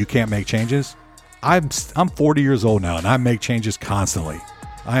that way. You can't make changes. I'm 40 years old now, and I make changes constantly.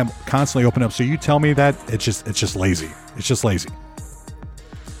 I am constantly open up. So you tell me that, it's just lazy. It's just lazy.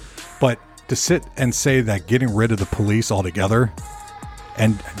 But to sit and say that getting rid of the police altogether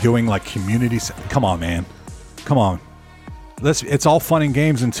and doing like communities, come on, man, come on. It's all fun and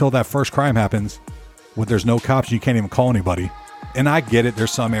games until that first crime happens. When there's no cops, you can't even call anybody. And I get it. There's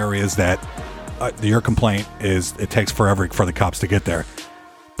some areas that your complaint is it takes forever for the cops to get there.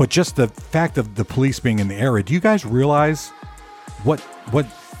 But just the fact of the police being in the area, do you guys realize what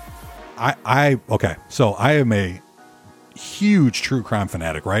okay, so I am a huge true crime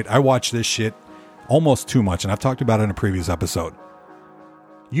fanatic, right? I watch this shit almost too much, and I've talked about it in a previous episode.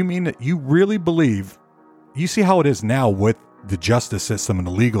 You mean that you really believe, you see how it is now with the justice system and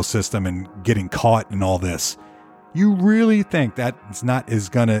the legal system and getting caught and all this. You really think that it's not is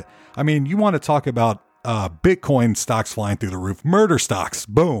gonna? I mean, you want to talk about Bitcoin stocks flying through the roof, murder stocks,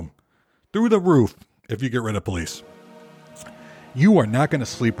 boom, through the roof. If you get rid of police, you are not going to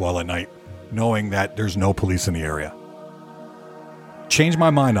sleep well at night knowing that there's no police in the area. Change my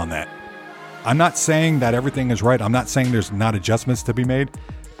mind on that. I'm not saying that everything is right. I'm not saying there's not adjustments to be made,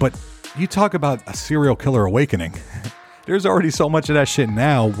 but you talk about a serial killer awakening. There's already so much of that shit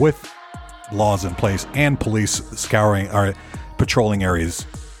now with laws in place and police scouring or patrolling areas.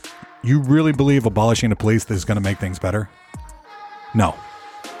 You really believe abolishing the police is going to make things better? No.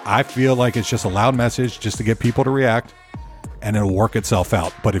 I feel like it's just a loud message just to get people to react, and it'll work itself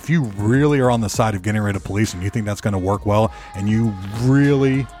out. But if you really are on the side of getting rid of police and you think that's going to work well, and you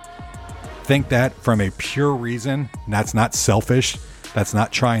really think that from a pure reason, that's not selfish, that's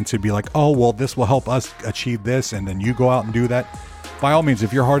not trying to be like, oh, well, this will help us achieve this, and then you go out and do that, by all means,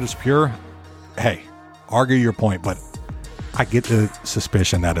 if your heart is pure, hey, argue your point. But I get the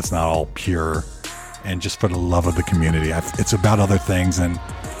suspicion that it's not all pure and just for the love of the community. It's about other things, and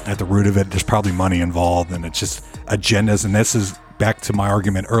at the root of it, there's probably money involved, and it's just agendas. And this is back to my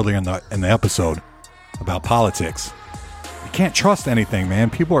argument earlier in the episode about politics. You can't trust anything, man.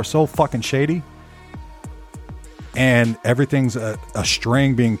 People are so fucking shady, and everything's a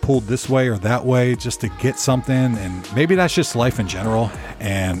string being pulled this way or that way just to get something. And maybe that's just life in general,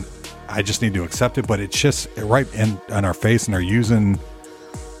 and I just need to accept it. But it's just right in our face, and they're using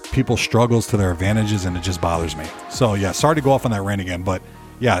people's struggles to their advantages, and it just bothers me. So yeah, sorry to go off on that rant again, but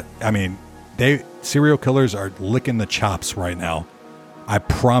yeah, I mean, serial killers are licking the chops right now. I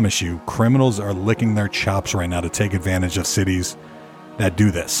promise you, criminals are licking their chops right now to take advantage of cities that do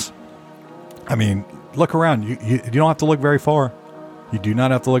this. I mean, look around. You don't have to look very far. You do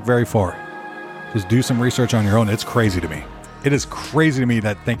not have to look very far. Just do some research on your own. It's crazy to me. It is crazy to me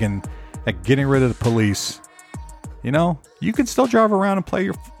that thinking that getting rid of the police, you can still drive around and play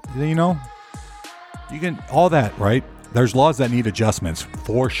you can, all that, right? There's laws that need adjustments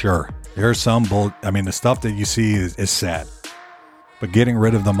for sure. There's some the stuff that you see is sad, but getting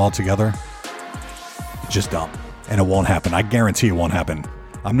rid of them altogether, it's just dumb, and it won't happen. I guarantee it won't happen.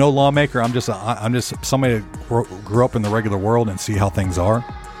 I'm no lawmaker. I'm just somebody that grew up in the regular world and sees how things are,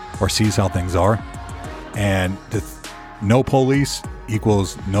 and no police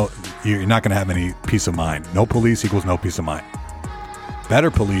equals no. You're not going to have any peace of mind. No police equals no peace of mind. Better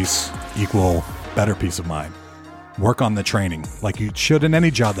police equal better peace of mind. Work on the training like you should in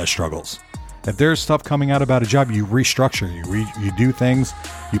any job that struggles. If there's stuff coming out about a job, you restructure, you do things,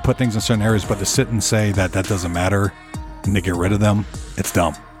 you put things in certain areas, but to sit and say that doesn't matter and to get rid of them, it's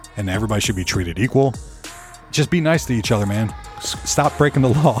dumb. And everybody should be treated equal. Just be nice to each other, man. Stop breaking the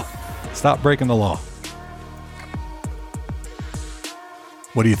law. Stop breaking the law.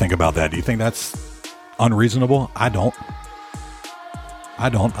 What do you think about that? Do you think that's unreasonable? I don't. I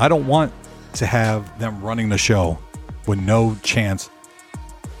don't want to have them running the show with no chance.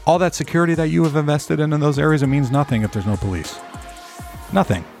 All that security that you have invested in those areas, it means nothing if there's no police.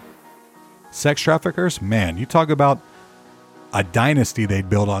 Nothing. Sex traffickers, man, you talk about a dynasty they'd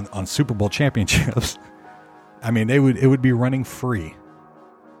build on Super Bowl championships. I mean, it would be running free.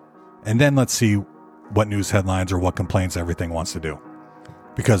 And then let's see what news headlines or what complaints everything wants to do.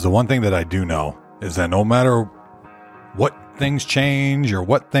 Because the one thing that I do know is that no matter what things change or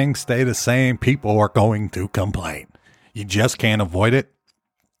what things stay the same, people are going to complain. You just can't avoid it.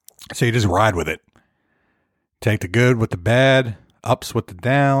 So you just ride with it. Take the good with the bad, ups with the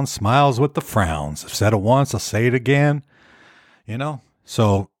downs, smiles with the frowns. I've said it once, I'll say it again.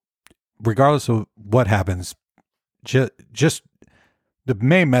 So regardless of what happens, just the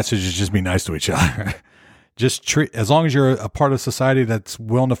main message is just be nice to each other. Just treat, as long as you're a part of society that's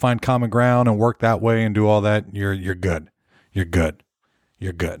willing to find common ground and work that way and do all that, you're good. You're good.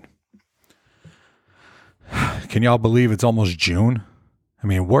 You're good. Can y'all believe it's almost June? I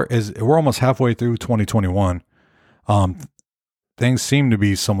mean, we're almost halfway through 2021. Things seem to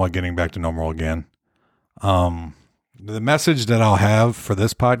be somewhat getting back to normal again. The message that I'll have for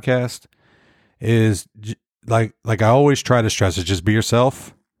this podcast is like I always try to stress is just be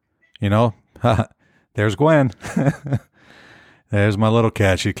yourself. There's Gwen. There's my little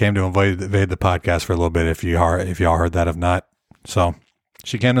cat. She came to invade the podcast for a little bit. If y'all heard that, if not, so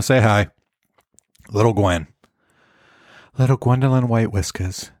she came to say hi. Little Gwen. Little Gwendolyn White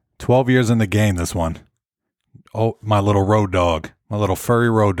Whiskers. 12 years in the game, this one. Oh, my little road dog. My little furry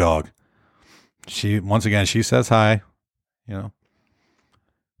road dog. She says hi. You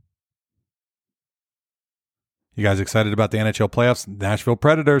guys excited about the NHL playoffs? Nashville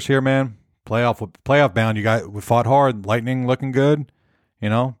Predators here, man. Playoff bound. We fought hard. Lightning looking good.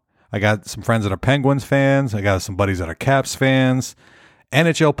 I got some friends that are Penguins fans. I got some buddies that are Caps fans.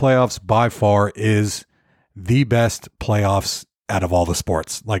 NHL playoffs by far is the best playoffs out of all the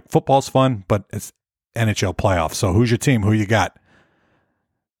sports. Like football's fun, but it's NHL playoffs. So who's your team? Who you got?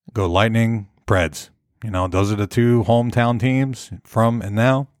 Go Lightning, Preds. Those are the two hometown teams from and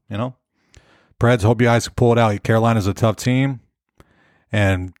now, Preds, hope you guys can pull it out. Carolina's a tough team.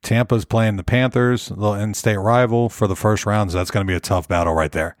 And Tampa's playing the Panthers, the in-state rival, for the first round. So that's going to be a tough battle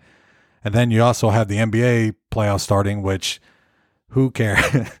right there. And then you also have the NBA playoffs starting, which who cares?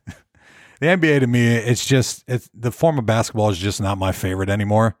 The NBA to me, it's the form of basketball is just not my favorite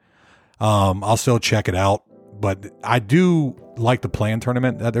anymore. I'll still check it out, but I do like the play-in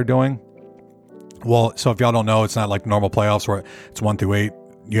tournament that they're doing. Well, so if y'all don't know, it's not like normal playoffs where it's 1 through 8.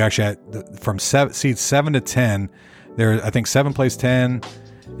 You actually from seeds 7 to 10. I think 7 plays 10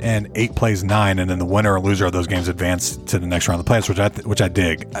 and 8 plays 9, and then the winner or loser of those games advance to the next round of the playoffs, which I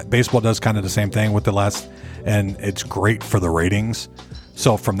dig. Baseball does kind of the same thing with the last, and it's great for the ratings.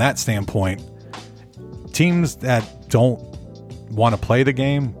 So from that standpoint, teams that don't want to play the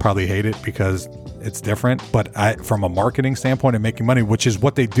game probably hate it because it's different. But from a marketing standpoint and making money, which is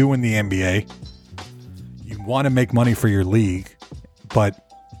what they do in the NBA, you want to make money for your league. But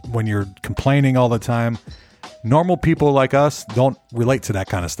when you're complaining all the time, normal people like us don't relate to that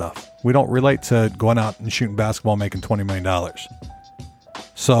kind of stuff. We don't relate to going out and shooting basketball making $20 million.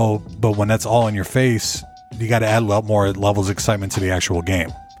 So, but when that's all in your face, you got to add a lot more levels of excitement to the actual game.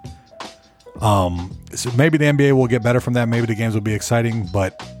 So maybe the NBA will get better from that. Maybe the games will be exciting,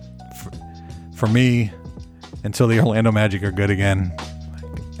 but for me, until the Orlando Magic are good again,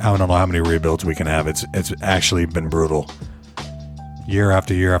 I don't know how many rebuilds we can have. It's actually been brutal. Year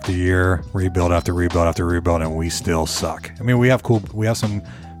after year after year, rebuild after rebuild after rebuild, and we still suck. I mean, we have some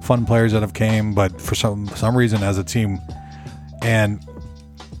fun players that have came, but for some reason as a team, and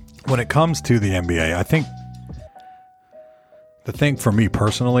when it comes to the NBA, I think the thing for me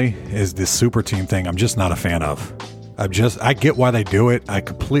personally is this super team thing. I'm just not a fan of. I get why they do it. I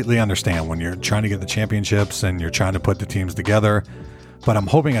completely understand when you're trying to get the championships and you're trying to put the teams together, but I'm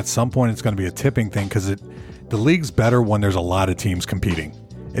hoping at some point it's going to be a tipping thing because the league's better when there's a lot of teams competing.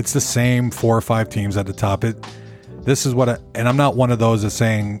 It's the same 4 or 5 teams at the top. This is what and I'm not one of those that's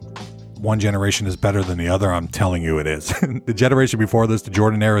saying one generation is better than the other. I'm telling you it is. The generation before this, the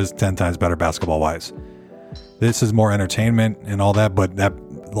Jordan era, is 10 times better basketball-wise. This is more entertainment and all that, but the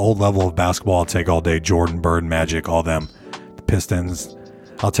old level of basketball I'll take all day. Jordan, Bird, Magic, all them. The Pistons,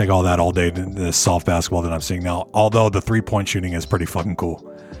 I'll take all that all day. The soft basketball that I'm seeing now, although the three-point shooting is pretty fucking cool.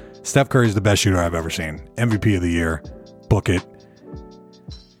 Steph Curry is the best shooter I've ever seen. MVP of the year. Book it.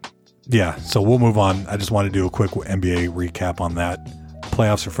 Yeah, so we'll move on. I just want to do a quick NBA recap on that.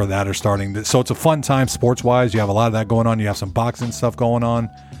 Playoffs for that are starting. So it's a fun time sports-wise. You have a lot of that going on. You have some boxing stuff going on.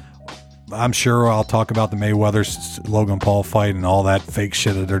 I'm sure I'll talk about the Mayweather-Logan Paul fight and all that fake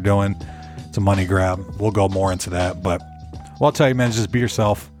shit that they're doing. It's a money grab. We'll go more into that. But I'll tell you, man, just be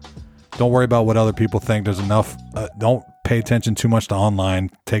yourself. Don't worry about what other people think. There's enough. Don't pay attention too much to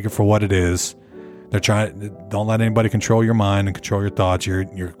online. Take it for what it is. Don't let anybody control your mind and control your thoughts.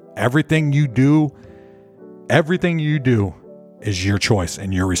 Everything you do is your choice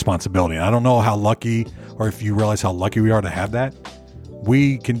and your responsibility. And I don't know how lucky, or if you realize how lucky we are to have that.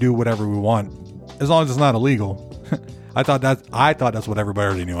 We can do whatever we want as long as it's not illegal. I thought that's what everybody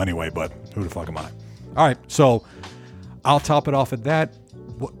already knew anyway, but who the fuck am I? All right, so I'll top it off at that.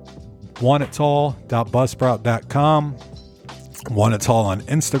 oneatall.buzzsprout.com. Oneatall on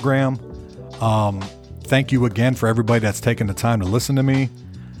Instagram. Thank you again for everybody that's taken the time to listen to me.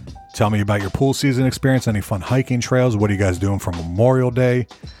 Tell me about your pool season experience, any fun hiking trails. What are you guys doing for Memorial Day?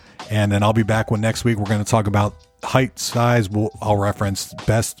 And then I'll be back with next week. We're going to talk about height, size. I'll reference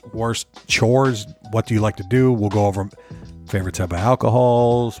best, worst chores. What do you like to do? We'll go over favorite type of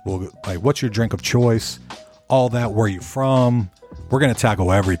alcohols. What's your drink of choice? All that. Where you from? We're going to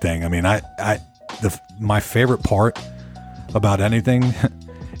tackle everything. I mean, my favorite part about anything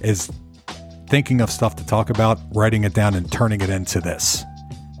is thinking of stuff to talk about, writing it down, and turning it into this.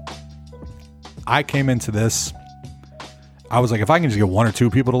 I came into this, I was like, if I can just get 1 or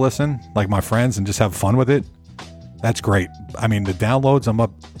 2 people to listen, like my friends, and just have fun with it, that's great. I mean, the downloads,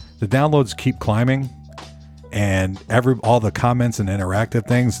 the downloads keep climbing, and all the comments and interactive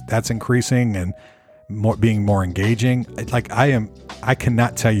things, that's increasing and being more engaging. Like I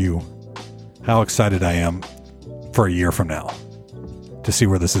cannot tell you how excited I am for a year from now to see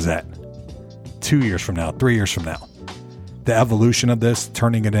where this is at. 2 years from now, 3 years from now. The evolution of this,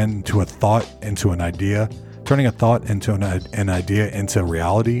 turning it into a thought, into an idea, turning a thought into an idea into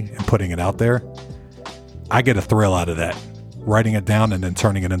reality and putting it out there. I get a thrill out of that. writing it down and then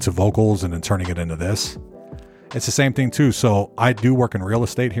turning it into vocals and then turning it into this. It's the same thing too. So I do work in real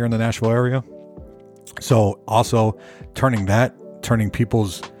estate here in the Nashville area. So also turning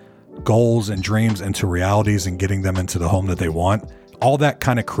people's goals and dreams into realities and getting them into the home that they want. All that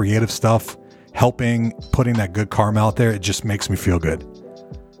kind of creative stuff, helping, putting that good karma out there, it just makes me feel good.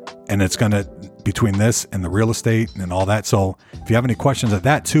 And it's going to, between this and the real estate and all that. So if you have any questions of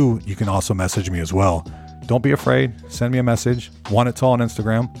that too, you can also message me as well. Don't be afraid. Send me a message. One It Tall on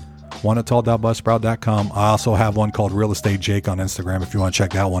Instagram, oneitall.buzzsprout.com. I also have one called Real Estate Jake on Instagram if you want to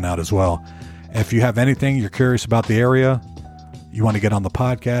check that one out as well. If you have anything, you're curious about the area, you want to get on the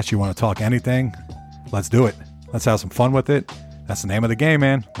podcast, you want to talk anything, let's do it. Let's have some fun with it. That's the name of the game,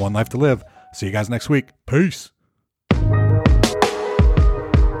 man. One life to live. See you guys next week. Peace.